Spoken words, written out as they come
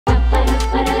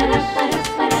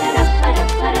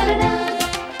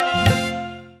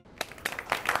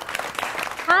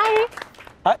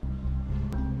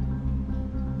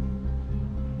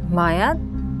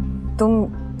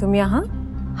तुम यहाँ?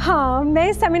 हाँ, मैं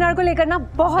इस सेमिनार को लेकर ना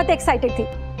बहुत एक्साइटेड थी,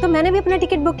 तो मैंने भी अपना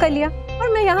टिकट बुक कर लिया और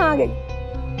मैं यहाँ आ गई।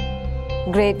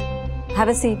 Great, have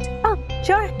a seat.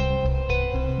 Sure.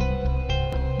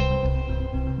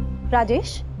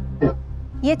 Rajesh,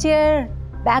 ये चेयर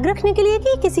बैग रखने के लिए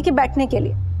कि किसी के बैठने के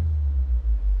लिए?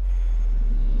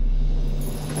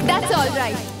 That's all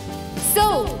right. So,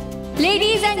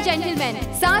 ladies and gentlemen,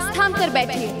 सांस थाम कर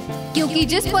बैठिए, क्योंकि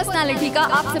जिस पर्सनालिटी का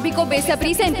आप सभी को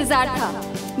बेसब्री से इंतजार था,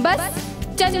 बस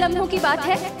चंद लम्हों की बात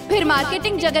है, फिर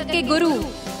मार्केटिंग जगत के गुरु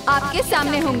आपके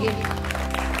सामने होंगे।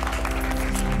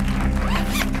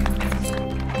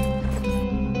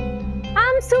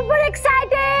 I'm super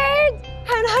excited,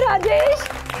 है ना राजेश?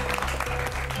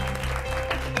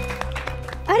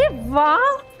 अरे वाह,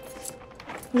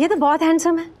 ये तो बहुत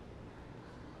हैंडसम है।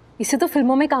 इसे तो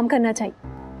फिल्मों में काम करना चाहिए,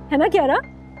 है ना कियारा?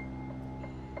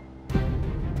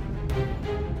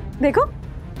 देखो,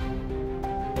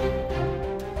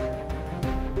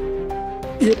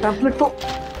 ये पैम्फलेट तो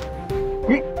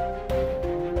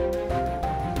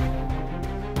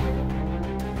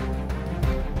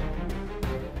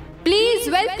Please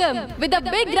welcome with a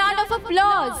big round of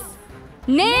applause,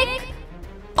 Nick,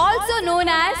 also known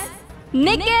as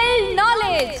Nickel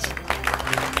Knowledge.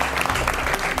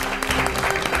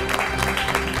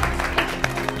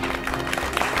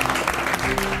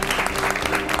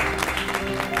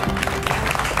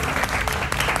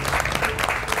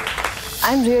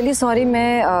 I am really sorry,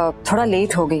 मैं थोड़ा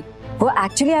लेट हो गई। वो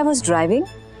एक्चुअली आई वाज ड्राइविंग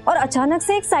और अचानक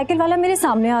से एक साइकिल वाला मेरे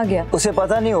सामने आ गया। उसे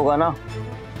पता नहीं होगा ना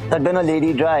that when a lady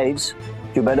drives,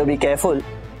 you better be careful.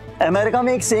 America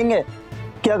में एक सेइंग है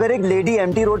कि अगर एक लेडी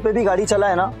एम्प्टी रोड पे भी गाड़ी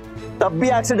चलाए ना, तब भी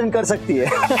एक्सीडेंट कर सकती है।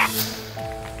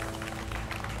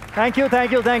 Thank you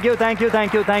thank you thank you thank you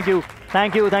thank you thank you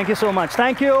thank you thank you so much,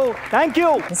 thank you thank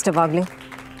you. Mister वागले,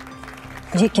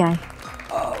 ये क्या है?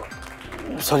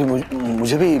 सॉरी,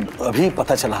 मुझे भी अभी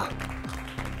पता चला।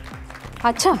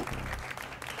 अच्छा,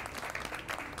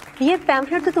 ये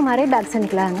पैम्फलेट तो तुम्हारे बैग से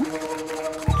निकला है ना?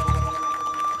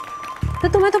 तो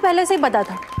तुम्हें तो पहले से ही पता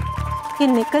था कि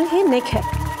निकल ही निक है,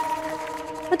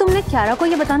 तो तुमने क्यारा को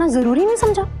ये बताना जरूरी नहीं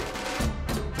समझा?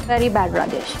 Very bad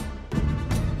Rajesh.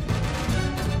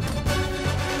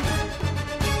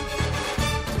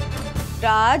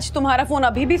 राज, तुम्हारा फोन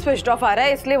अभी भी स्विच ऑफ आ रहा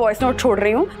है, इसलिए वॉइस नोट छोड़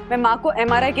रही हूँ। मैं माँ को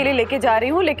MRI के लिए लेके जा रही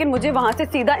हूँ, लेकिन मुझे वहाँ से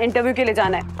सीधा इंटरव्यू के लिए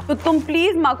जाना है, तो तुम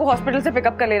प्लीज माँ को हॉस्पिटल से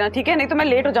पिकअप कर लेना, ठीक है? नहीं तो मैं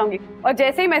लेट हो जाऊंगी। और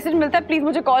जैसे ही मैसेज मिलता है प्लीज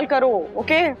मुझे कॉल करो,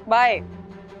 ओके? बाय।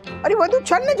 अरे वो तो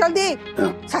चल ना जल्दी,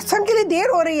 सत्संग के लिए देर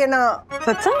हो रही है ना।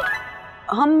 सत्संग?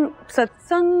 हम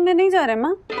सत्संग में नहीं जा रहे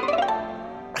माँ।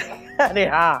 अरे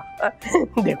हाँ,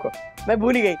 देखो मैं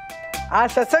भूल ही गई, आज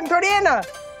सत्संग थोड़ी है ना।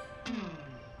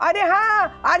 अरे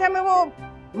हाँ, आज हमें वो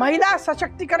महिला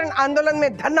सशक्तिकरण आंदोलन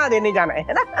में धरना देने जाना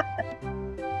है ना।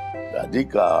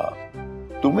 राधिका,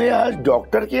 तुम्हें आज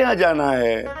डॉक्टर के यहाँ जाना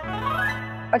है।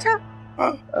 अच्छा,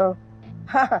 हाँ,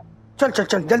 चल चल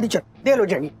चल जल्दी चल, देर हो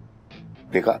जाएगी।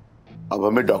 देखा, अब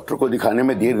हमें डॉक्टर को दिखाने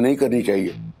में देर नहीं करनी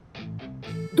चाहिए,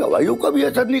 दवाइयों का भी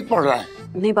असर नहीं पड़ रहा है।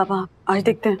 नहीं बाबा, आज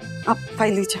देखते हैं, आप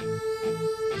फाइल लीजिए,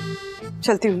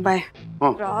 चलती हूँ, बाय।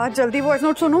 राज, जल्दी वॉइस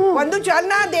नोट सुनो। बंधु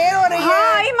चलना, देर हो रही है।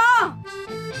 हाँ, आई माँ।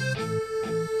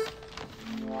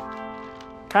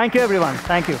 Thank you everyone,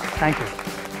 thank you thank you.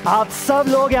 आप सब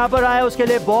लोग यहाँ पर आए उसके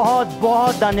लिए बहुत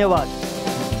बहुत धन्यवाद।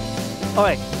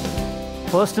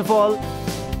 First of all,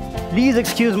 please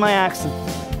excuse my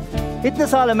accent. इतने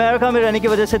साल अमेरिका में रहने की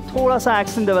वजह से थोड़ा सा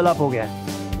एक्सेंट डेवलप हो गया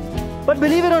है, बट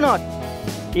बिलीव इट और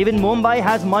not, even Mumbai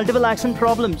has multiple accent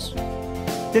problems.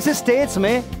 जैसे स्टेट्स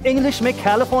में इंग्लिश में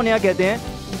कैलिफोर्निया कहते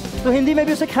हैं, तो हिंदी में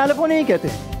भी उसे कैलिफोर्निया ही कहते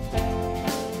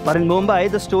हैं। पर इन Mumbai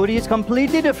the story is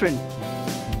completely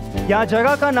different. यहाँ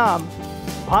जगह का नाम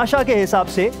भाषा के हिसाब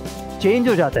से चेंज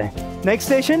हो जाता है। नेक्स्ट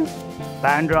स्टेशन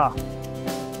बांद्रा,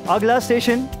 अगला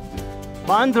स्टेशन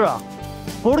बांद्रा,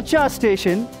 पुढचा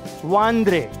station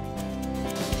Vandre.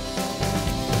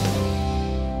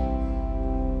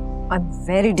 I am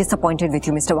very disappointed with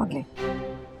you mister वागले।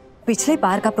 पिछले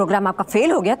बार का प्रोग्राम आपका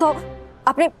फेल हो गया, तो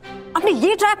आपने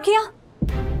ये ट्रैप किया।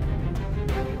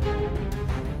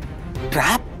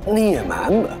 ट्रैप नहीं है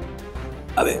मैम,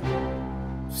 अबे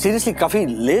सीरियसली काफी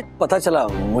लेट पता चला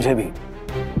मुझे भी।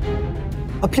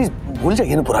 अब प्लीज भूल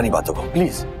जाइए ना पुरानी बातों को,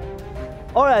 please.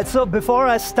 Alright, so before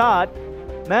I start,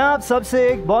 मैं आप सबसे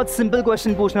एक बहुत सिंपल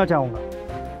क्वेश्चन पूछना चाहूंगा।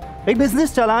 एक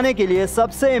बिजनेस चलाने के लिए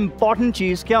सबसे इंपॉर्टेंट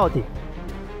चीज क्या होती है?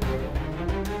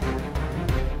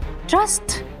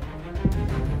 ट्रस्ट।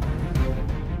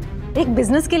 एक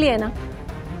बिजनेस के लिए ना,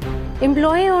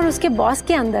 एम्प्लॉय और उसके बॉस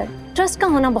के अंदर ट्रस्ट का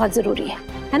होना बहुत जरूरी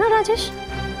है ना Rajesh?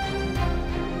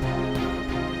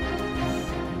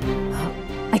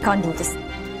 I can't do this.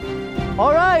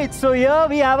 All right, so here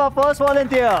we have our first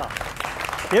volunteer.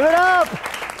 Give it up.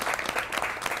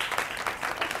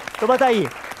 तो बताइए,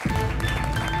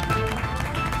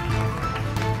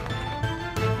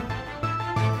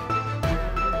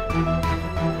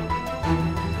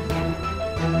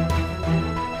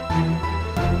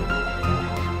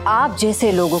 आप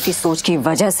जैसे लोगों की सोच की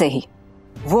वजह से ही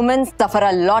women suffer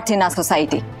a lot in our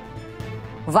society.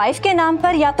 Wife के नाम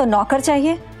पर या तो नौकर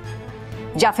चाहिए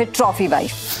या फिर ट्रॉफी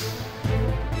वाइफ।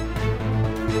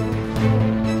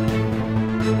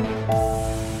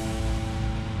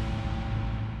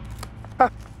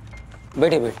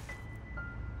 बैठे बैठे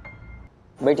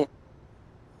बैठे।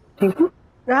 ठीक हूँ?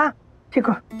 हाँ ठीक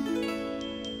हो।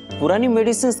 पुरानी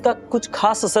मेडिसिन का कुछ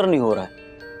खास असर नहीं हो रहा है,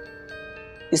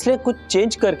 इसलिए कुछ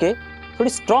चेंज करके थोड़ी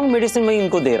स्ट्रॉन्ग मेडिसिन मैं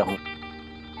इनको दे रहा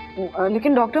हूँ।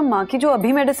 लेकिन डॉक्टर, माँ की जो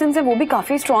अभी मेडिसिन है वो भी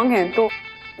काफी स्ट्रॉन्ग है, तो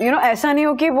ऐसा नहीं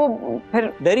हो कि वो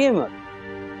फिर। डरिए मत,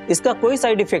 इसका कोई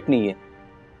साइड इफेक्ट नहीं है,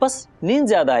 बस नींद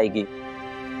ज्यादा आएगी।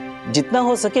 जितना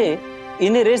हो सके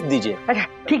इन्हें रेस्ट दीजिए। अच्छा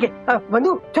ठीक है।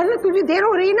 बंधु चल ना, तुझे देर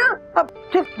हो रही है ना, अब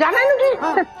चल जाना है ना तुझे।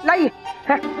 हाँ। लाइए।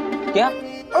 क्या?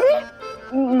 अरे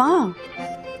माँ,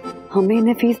 हमें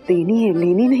इन्हें फीस देनी है,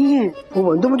 लेनी नहीं है। वो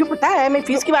बंधु मुझे पता है, मैं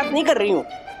फीस की बात नहीं कर रही हूँ।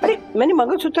 अरे मैंने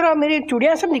मंगलसूत्र और मेरी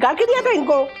चूड़ियां सब निकाल के दिया था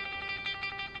इनको।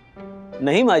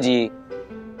 नहीं माँ जी,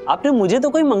 आपने मुझे तो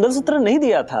कोई मंगलसूत्र नहीं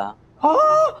दिया था।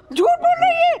 हाँ, झूठ बोल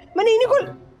रही है, मैंने इन्हीं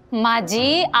को। माँ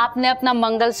जी, आपने अपना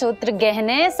मंगलसूत्र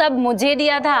गहने सब मुझे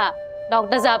दिया था,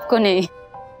 डॉक्टर साहब को नहीं।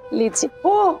 लीजिए।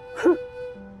 Oh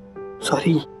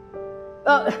sorry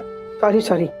sorry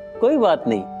sorry. कोई बात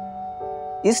नहीं,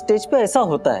 इस स्टेज पे ऐसा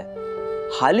होता है,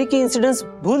 हाल ही के इंसिडेंट्स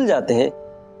भूल जाते हैं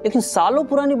लेकिन सालों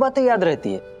पुरानी बातें याद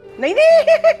रहती है। नहीं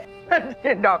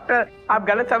नहीं डॉक्टर आप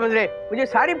गलत समझ रहे, मुझे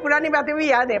सारी पुरानी बातें भी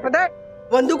याद है। पता है,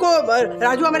 बंधु को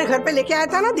राजू हमारे घर पे लेके आया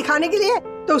था ना दिखाने के लिए,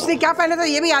 तो उसने क्या पहना था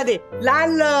ये भी याद है।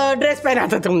 लाल ड्रेस पहना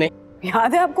था तुमने,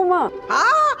 याद है आपको माँ?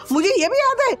 हाँ मुझे ये भी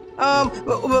याद है।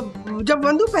 जब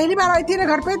बंधु पहली बार आई थी ना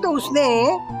घर पे, तो उसने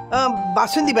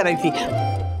बासुंदी बनाई थी।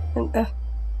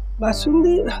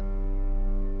 बासुंदी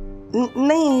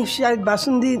नहीं, शायद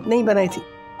बासुंदी नहीं बनाई थी,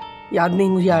 याद नहीं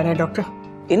मुझे आ रहा है डॉक्टर।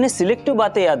 इन्हें सिलेक्टिव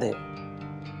बातें याद है,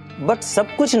 बट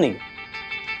सब कुछ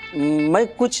नहीं। मैं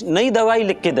कुछ नई दवाई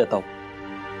लिख के देता हूँ।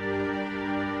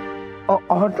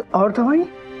 और दवाई?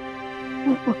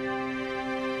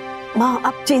 माँ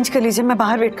आप चेंज कर लीजिए, मैं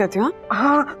बाहर वेट करती हूँ।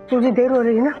 हाँ मुझे देर हो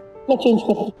रही है ना, मैं चेंज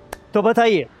करती हूँ। तो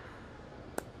बताइए,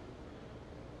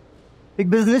 एक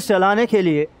बिजनेस चलाने के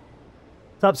लिए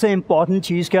सबसे इंपॉर्टेंट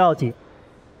चीज क्या होती है?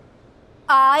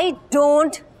 I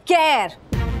don't care.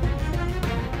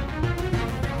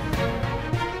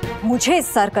 मुझे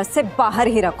इस सर्कस से बाहर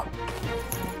ही रखो।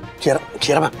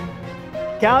 कियारा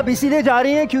क्या आप इसीलिए जा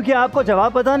रही हैं क्योंकि आपको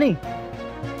जवाब पता नहीं?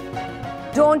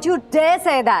 Don't you dare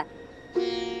say that.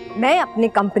 मैं अपनी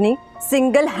कंपनी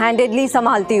सिंगल हैंडेडली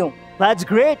संभालती हूँ। That's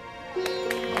great.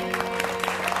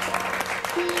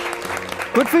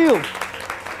 Good for you.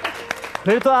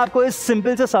 फिर तो आपको इस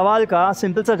सिंपल से सवाल का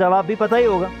सिंपल सा जवाब भी पता ही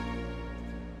होगा।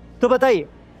 तो बताइए,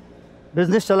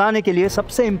 बिजनेस चलाने के लिए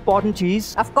सबसे इंपॉर्टेंट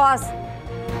चीज? Of course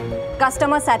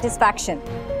customer satisfaction,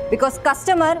 because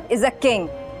customer is a king.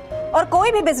 और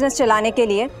कोई भी बिजनेस चलाने के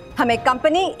लिए हमें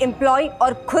कंपनी, एम्प्लॉय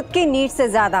और खुद की नीड से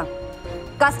ज्यादा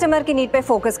कस्टमर की नीड पे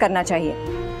फोकस करना चाहिए।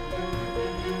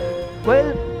 Well,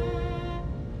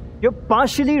 you're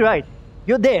partially right.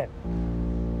 You're there.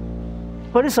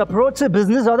 पर इस अप्रोच से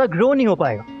बिजनेस ज्यादा ग्रो नहीं हो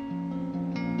पाएगा।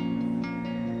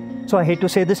 So I hate to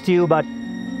say this to you, but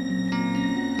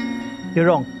you're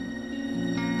wrong.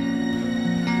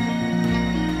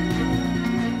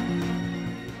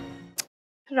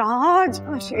 राज,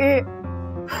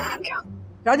 क्या?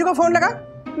 राजू का फोन लगा?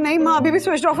 नहीं माँ, अभी भी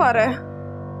स्विच ऑफ आ रहा है।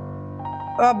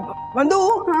 बंधु,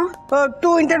 हाँ?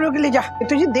 तू इंटरव्यू के लिए जा,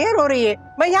 तुझे देर हो रही है।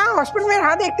 मैं यहाँ हॉस्पिटल में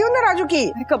राह देखती हूँ ना राजू की।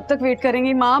 कब तक वेट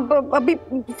करेंगी माँ? अभी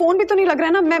फोन भी तो नहीं लग रहा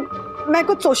है ना। मैं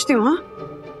कुछ सोचती हूँ।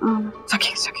 हाँ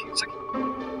सखी सखी सखी।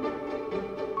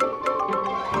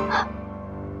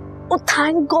 ओ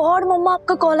थैंक गॉड मम्मा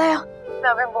आपका कॉल आया। मैं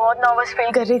अभी बहुत नर्वस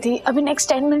फील कर रही थी। अभी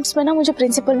नेक्स्ट 10 मिनट्स में ना मुझे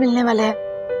प्रिंसिपल मिलने वाला है।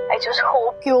 आई जस्ट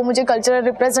होप कि वो मुझे कल्चरल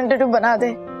रिप्रेजेंटेटिव बना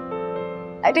दे।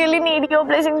 I really need your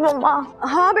blessings, मम्मा।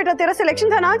 हाँ बेटा, तेरा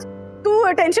सिलेक्शन था ना आज,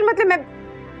 तू टेंशन मत ले।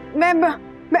 मैं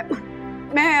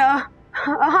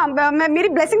मेरी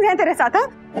ब्लेसिंग्स हैं तेरे साथ।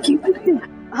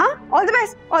 हाँ, all the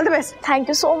best, all the best. Thank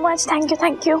you so much,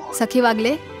 thank you. सखी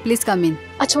वागले, प्लीज कम इन।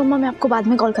 अच्छा मम्मा, मैं आपको बाद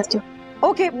में कॉल करती हूँ।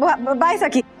 ओके, बाय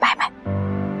सखी। Bye bye.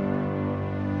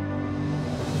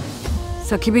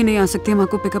 सखी भी नहीं आ सकती है माँ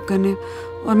को पिकअप करने,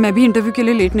 और मैं भी इंटरव्यू के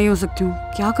लिए लेट नहीं हो सकती हूँ।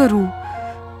 क्या करूँ?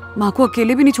 माँ को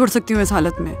अकेले भी नहीं छोड़ सकती हूँ इस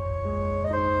हालत में।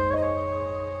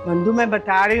 बंधु मैं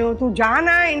बता रही हूँ, तू जा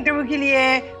ना इंटरव्यू के लिए।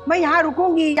 मैं यहाँ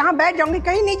रुकूंगी, यहाँ बैठ जाऊंगी,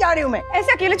 कहीं नहीं जा रही हूँ मैं।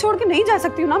 ऐसे अकेले छोड़ के नहीं जा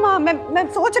सकती हूँ ना माँ। मैं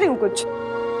सोच रही हूँ कुछ।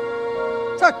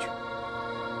 सोच।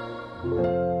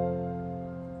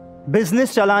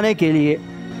 बिजनेस चलाने के लिए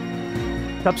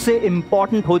सबसे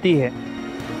इंपॉर्टेंट होती है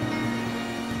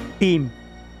टीम।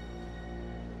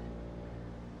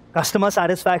 कस्टमर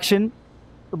सैटिस्फैक्शन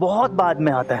तो बहुत बाद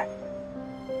में आता है।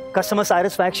 कस्टमर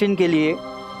सैटिस्फैक्शन के लिए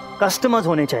कस्टमर्स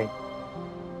होने चाहिए,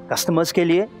 कस्टमर्स के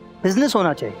लिए बिजनेस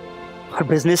होना चाहिए, और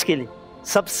बिजनेस के लिए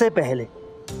सबसे पहले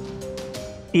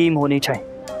टीम होनी चाहिए।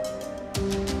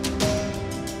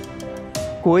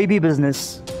 कोई भी बिजनेस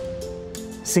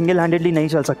सिंगल हैंडेडली नहीं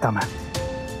चल सकता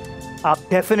मैम। आप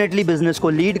डेफिनेटली बिजनेस को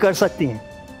लीड कर सकती हैं,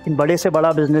 लेकिन बड़े से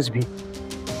बड़ा बिजनेस भी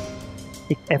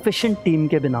एक एफिशिएंट टीम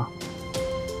के बिना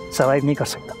सर्वाइव नहीं कर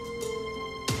सकता।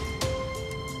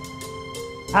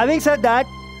 Having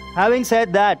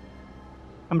said that,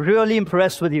 I'm really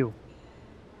impressed with you.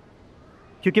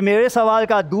 क्योंकि मेरे सवाल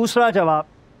का दूसरा जवाब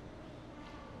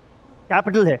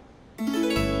कैपिटल है।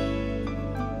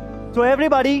 So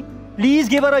everybody, please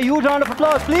give her a huge round of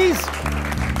applause, please.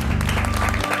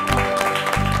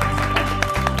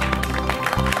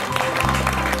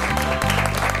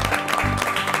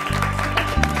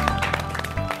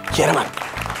 Kiara ma'am,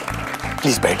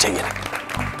 please बैठ जाइए ना।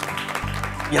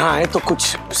 यहाँ आए तो कुछ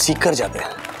सीख कर जाते हैं,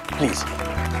 प्लीज।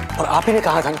 और आप ही ने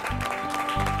कहा था ना,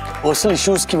 पर्सनल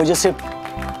इश्यूज की वजह से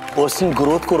पर्सनल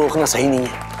ग्रोथ को रोकना सही नहीं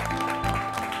है।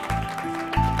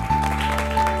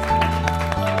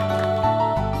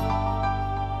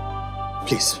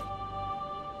 Please.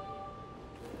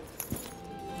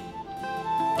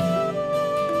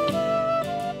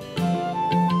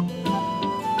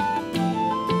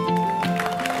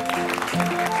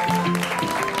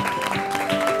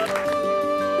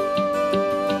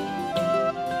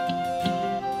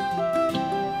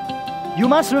 You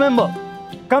must remember,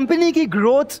 company की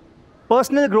ग्रोथ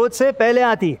पर्सनल ग्रोथ से पहले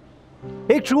आती है।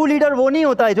 एक ट्रू लीडर वो नहीं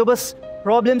होता है जो बस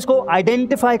प्रॉब्लम्स को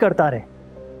आइडेंटिफाई करता रहे।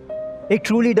 एक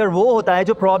ट्रू लीडर वो होता है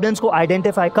जो प्रॉब्लम्स को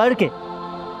आइडेंटिफाई करके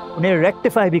उन्हें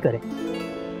रेक्टिफाई भी करे।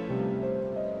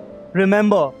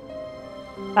 रिमेंबर,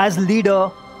 एज लीडर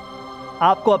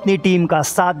आपको अपनी टीम का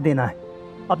साथ देना है,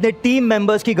 अपने टीम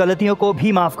मेंबर्स की गलतियों को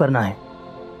भी माफ करना है,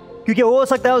 क्योंकि हो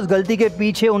सकता है उस गलती के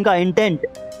पीछे उनका इंटेंट,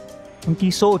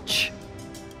 उनकी सोच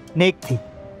नेक थी।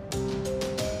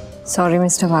 सॉरी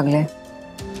मिस्टर वागले।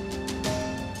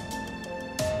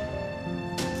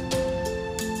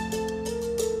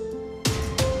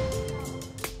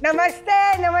 नमस्ते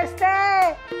नमस्ते।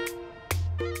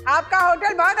 आपका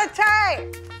होटल बहुत अच्छा है।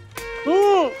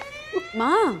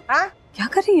 माँ, हाँ क्या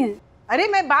कर रही हैं? अरे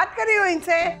मैं बात कर रही हूँ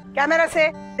इनसे, कैमरा से।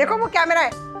 देखो वो कैमरा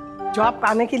है। जॉब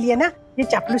पाने के लिए ना ये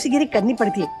चापलूसीगिरी करनी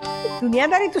पड़ती है,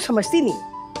 दुनियादारी तो समझती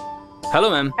नहीं। Hello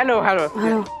ma'am. Hello hello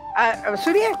hello.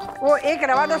 सुनिए, वो एक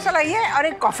रवा डोसा लाइए और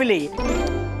एक कॉफी लाइए,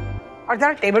 और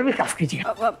जरा टेबल भी साफ कीजिए।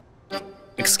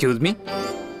 Excuse me.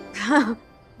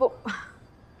 वो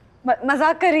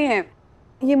मजाक कर रही हैं।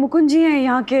 ये मुकुंद जी हैं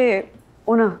यहाँ के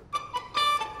ओनर।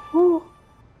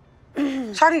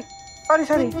 Sorry sorry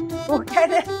sorry. वो कह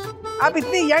रहे आप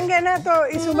इतने यंग है ना, तो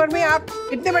इस उम्र में आप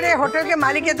इतने बड़े होटल के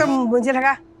मालिक है, तो मुझे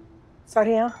लगा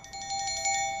सॉरी। हाँ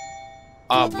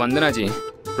आप वंदना जी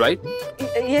राइट?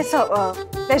 ये sir,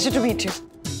 pleasure to meet you.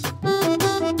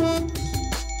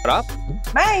 और आप?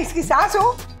 मैं इसकी सास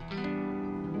हूँ।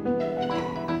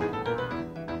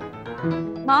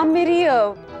 माम मेरी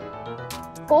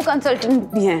को कंसल्टेंट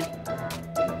भी हैं।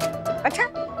 अच्छा,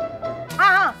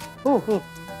 हाँ हाँ।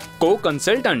 को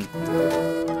कंसल्टेंट?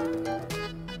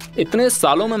 इतने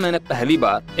सालों में मैंने पहली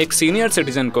बार एक सीनियर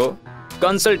सिटीजन को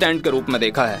कंसल्टेंट के रूप में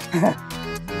देखा है।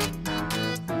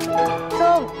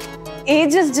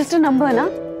 As is just a number ना,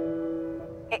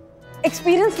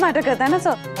 एक्सपीरियंस मैटर करता है ना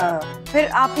सर। फिर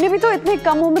आपने भी तो इतने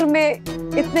कम उम्र में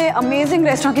इतने अमेजिंग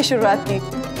रेस्टोरेंट की शुरुआत की।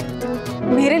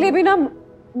 मेरे लिए भी ना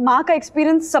माँ का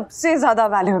एक्सपीरियंस सबसे ज्यादा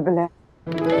वैल्यूएबल है।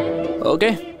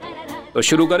 ओके, तो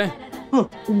शुरू करें।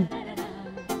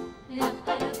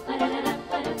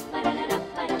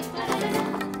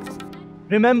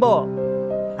 Remember,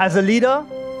 as a leader,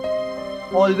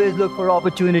 always look for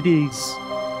opportunities.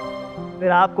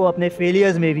 फिर आपको अपने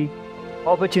फेलियर्स में भी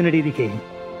अपॉर्चुनिटी दिखेगी।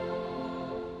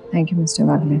 थैंक यू मिस्टर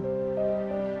वागले,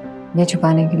 ये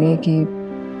छुपाने के लिए कि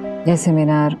जैसे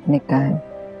मेरा और निक का है,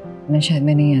 मैं शायद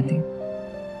में नहीं आती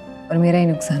और मेरा ही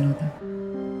नुकसान होता।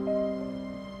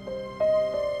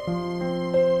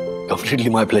 Completely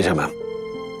my pleasure, ma'am.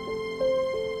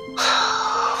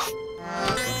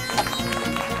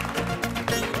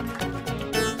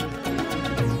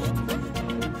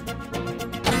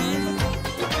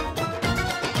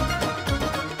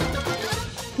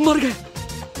 मर गए।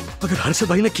 अगर हर्षद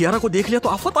भाई ने कियारा को देख लिया तो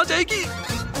आफत आ जाएगी।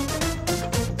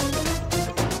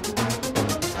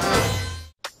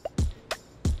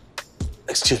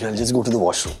 Excuse me, I'll just go to the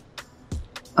washroom.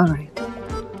 All right.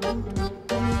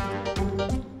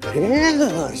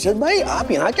 Harshad भाई,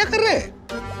 आप यहाँ क्या कर रहे हैं?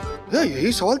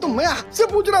 यही सवाल तो मैं आपसे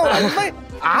पूछ रहा हूँ। भाई,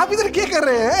 आप इधर क्या कर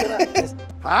रहे हैं?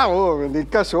 हाँ, वो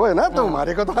नीट का शो है ना, तो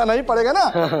हमारे को तो आना ही पड़ेगा ना,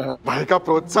 भाई का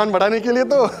प्रोत्साहन बढ़ाने के लिए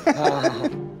तो।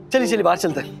 चलिए चलिए बाहर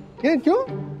चलते हैं। क्यों?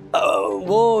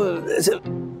 वो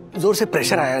जोर से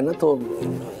प्रेशर आया है ना, तो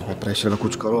प्रेशर का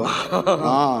कुछ करो।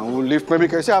 हाँ, वो लिफ्ट में भी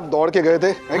कैसे आप दौड़ के गए थे,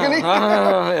 है कि नहीं?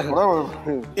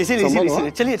 इसीलिए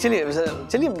चलिए चलिए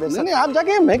चलिए। नहीं, आप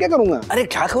जाके, मैं क्या करूंगा? अरे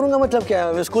क्या करूंगा मतलब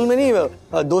क्या, स्कूल में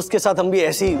नहीं दोस्त के साथ हम भी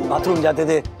ऐसे ही बाथरूम जाते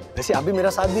थे, वैसे आप भी मेरा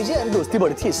साथ दीजिए, दोस्ती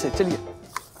बढ़ती है इससे। चलिए।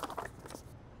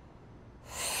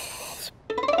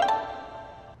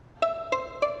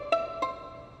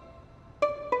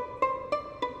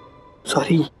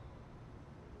 Sorry.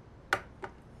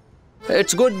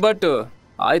 It's good but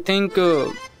I think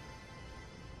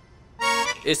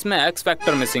इसमें एक्स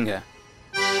फैक्टर मिसिंग है।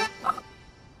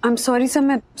 आई एम सॉरी सर,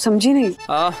 मैं समझी नहीं।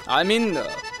 आई मीन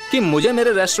कि मुझे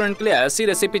मेरे रेस्टोरेंट के लिए ऐसी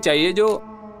रेसिपी चाहिए जो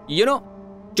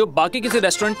जो बाकी किसी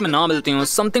रेस्टोरेंट में ना मिलती हो,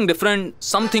 समथिंग डिफरेंट,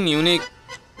 समथिंग यूनिक,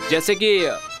 जैसे कि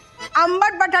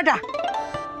अंबट बटाटा।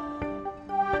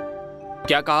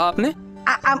 क्या कहा आपने?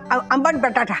 अंबट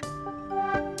बटाटा।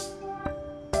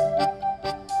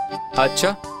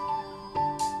 अच्छा,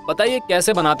 बताइए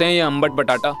कैसे बनाते हैं ये अंबट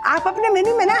बटाटा? आप अपने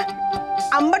मेन्यू में ना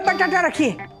अंबट बटाटा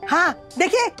रखिए। हाँ,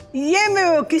 देखिए ये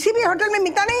किसी भी होटल में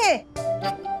मिलता नहीं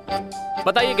है।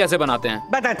 बताइए कैसे बनाते हैं?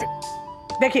 बताते।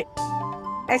 देखिए,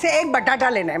 ऐसे एक बटाटा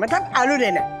लेना है, मतलब आलू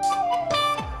लेना है।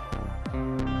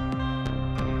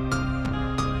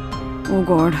 ओह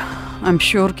गॉड, आई एम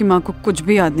श्योर कि माँ को कुछ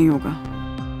भी याद नहीं होगा।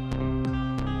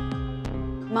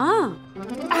 माँ?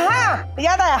 हाँ,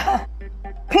 याद आया।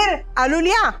 फिर आलू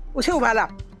लिया, उसे उबाला,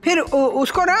 फिर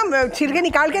उसको ना छिलके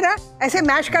निकाल के ना ऐसे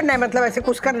मैश करना है, मतलब ऐसे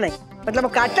कुछ करना है, मतलब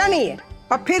काटना नहीं है।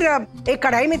 और फिर एक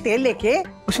कढ़ाई में तेल लेके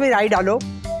उसमें राई डालो,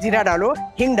 जीरा डालो,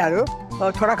 हिंग डालो,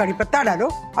 और थोड़ा कड़ी पत्ता डालो,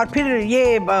 और फिर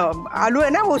ये आलू है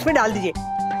ना वो उसमें डाल दीजिए।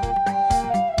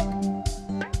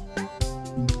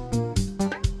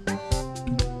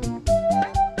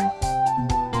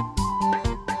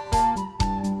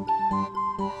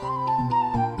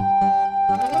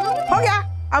 हो गया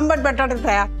अंबट बटाटा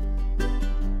तैयार।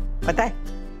 पता है,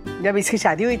 जब इसकी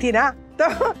शादी हुई थी ना, तो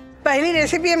पहली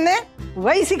रेसिपी हमने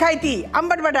वही सिखाई थी,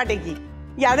 अंबट बटाटे की।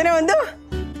 याद है ना बंधु?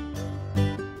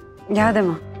 याद है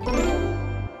माँ।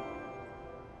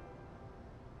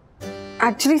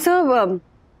 एक्चुअली सर,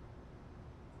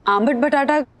 आंबट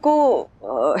बटाटा को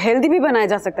हेल्दी भी बनाया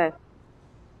जा सकता है।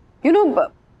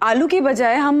 आलू की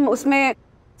बजाय हम उसमें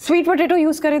स्वीट पोटैटो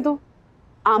यूज करें तो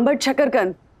आंबट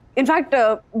शकरकंद, इनफैक्ट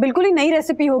बिल्कुल ही नई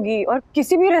रेसिपी होगी और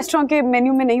किसी भी रेस्टोरेंट के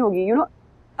मेन्यू में नहीं होगी।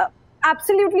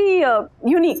 Absolutely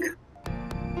unique.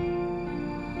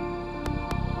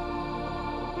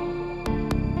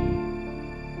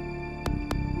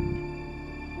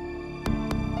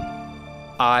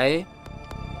 I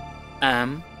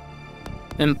am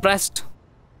impressed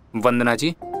Vandana ji.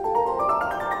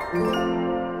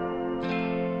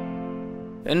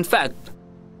 In fact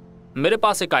मेरे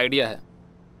पास एक आइडिया है,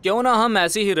 क्यों ना हम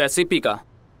ऐसी ही रेसिपी का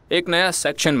एक नया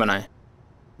सेक्शन बनाएं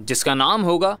जिसका नाम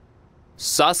होगा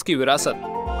सास की विरासत।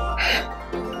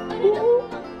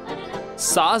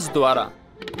 सास द्वारा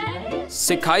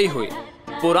सिखाई हुई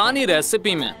पुरानी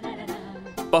रेसिपी में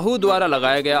बहू द्वारा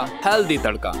लगाया गया हेल्दी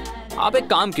तड़का। आप एक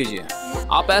काम कीजिए,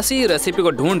 आप ऐसी ही रेसिपी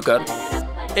को ढूंढकर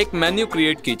एक मेन्यू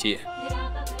क्रिएट कीजिए।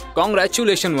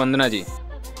 कॉन्ग्रेचुलेशन वंदना जी,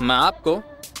 मैं आपको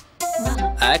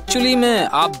एक्चुअली मैं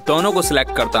आप दोनों को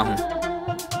सिलेक्ट करता हूं।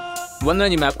 वंदना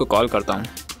जी, मैं आपको कॉल करता हूं।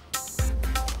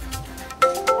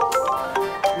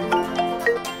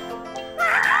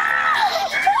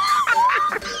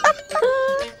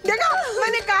 देखा,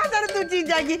 मैंने कहा था तू जीत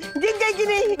जाएगी। जीत गई कि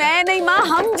नहीं? मैं नहीं माँ,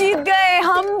 हम जीत गए,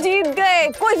 हम जीत गए।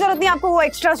 कोई जरूरत नहीं आपको वो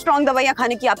एक्स्ट्रा स्ट्रॉन्ग दवाइयाँ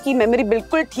खाने की, आपकी मेमोरी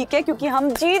बिल्कुल ठीक है क्योंकि हम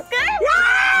जीत गए।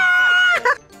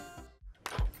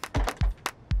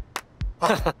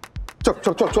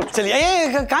 चल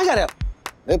चलिए, कहाँ जा रहे हो?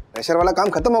 प्रेशर वाला काम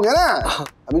खत्म हो गया ना,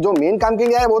 अभी जो मेन काम के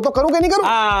लिए आया वो तो करूँ कि नहीं करूँ?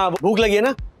 हाँ, भूख लगी है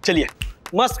ना, चलिए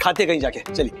मस्त खाते कहीं जाके।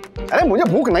 चलिए। अरे मुझे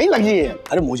भूख नहीं लगी है।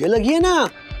 अरे मुझे लगी है ना,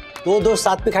 दो दोस्त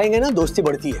साथ पे खाएंगे ना, दोस्ती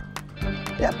बढ़ती है।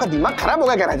 आपका दिमाग खराब हो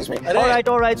गया क्या राजेश भाई?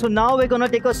 All right. So now we're gonna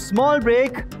take a small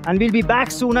break and we'll be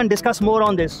back soon and discuss more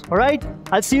on this. All right?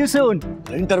 I'll see you soon.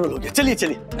 Interval हो गया, चलिए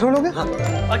चलिए। इंटरवल हो गया? हाँ।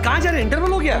 और कहाँ जा रहे हैं?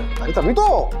 इंटरवल हो गया? अरे तभी तो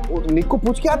निक को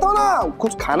पूछ के आता हूँ ना,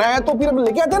 कुछ खाना है तो फिर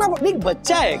लेके आते हैं ना। निक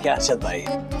बच्चा है क्या अर्षद भाई?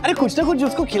 अरे कुछ ना कुछ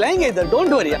उसको खिलाएंगे इधर, डोंट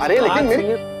वरी। अरे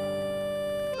लेकिन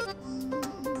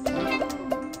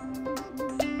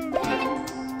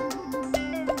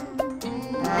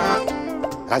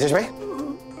राजेश भाई,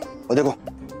 वो देखो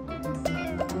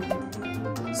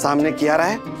सामने क्या आ रहा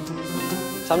है?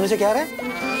 सामने से क्या आ रहा है?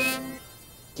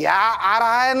 क्या आ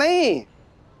रहा है? नहीं,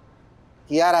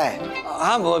 क्या आ रहा है?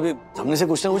 हाँ, वो अभी सामने से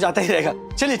कुछ ना कुछ आता ही रहेगा।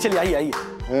 चलिए चलिए, आइए आइए।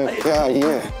 क्या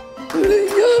ये?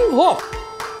 वो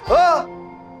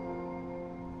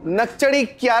नक्चड़ी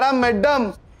क्यारा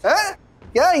मैडम है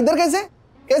क्या? इधर कैसे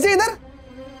कैसे इधर?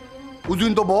 उस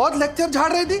दिन तो बहुत लेक्चर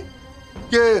झाड़ रही थी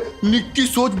कि निक की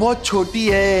सोच बहुत छोटी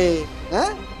है,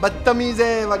 बदतमीज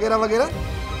है वगैरह वगैरह।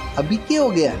 अभी क्या हो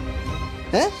गया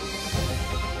है?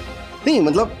 नहीं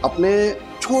मतलब अपने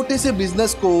छोटे से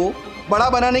बिजनेस को बड़ा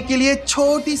बनाने के लिए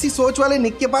छोटी सी सोच वाले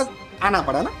निक के पास आना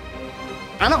पड़ा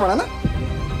ना?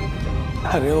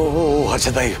 अरे ओ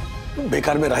हर्षद भाई,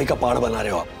 बेकार में राही का पहाड़ बना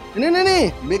रहे हो आप।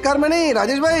 नहीं, बेकार में नहीं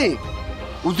राजेश भाई।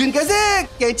 उस दिन कैसे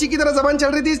कैंची की तरह जबान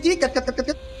चल रही थी इसकी, कट कट कट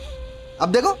कट।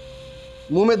 अब देखो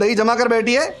मुंह में दही जमा कर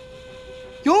बैठी है।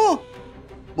 क्यों?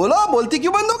 बोलो, बोलती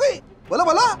क्यों बंद हो गई? बोलो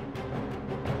बोलो।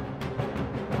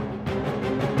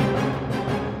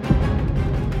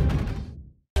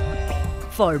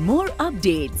 For more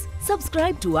updates,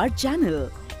 subscribe to our channel,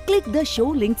 click the show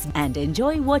links and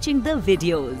enjoy watching the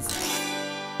videos.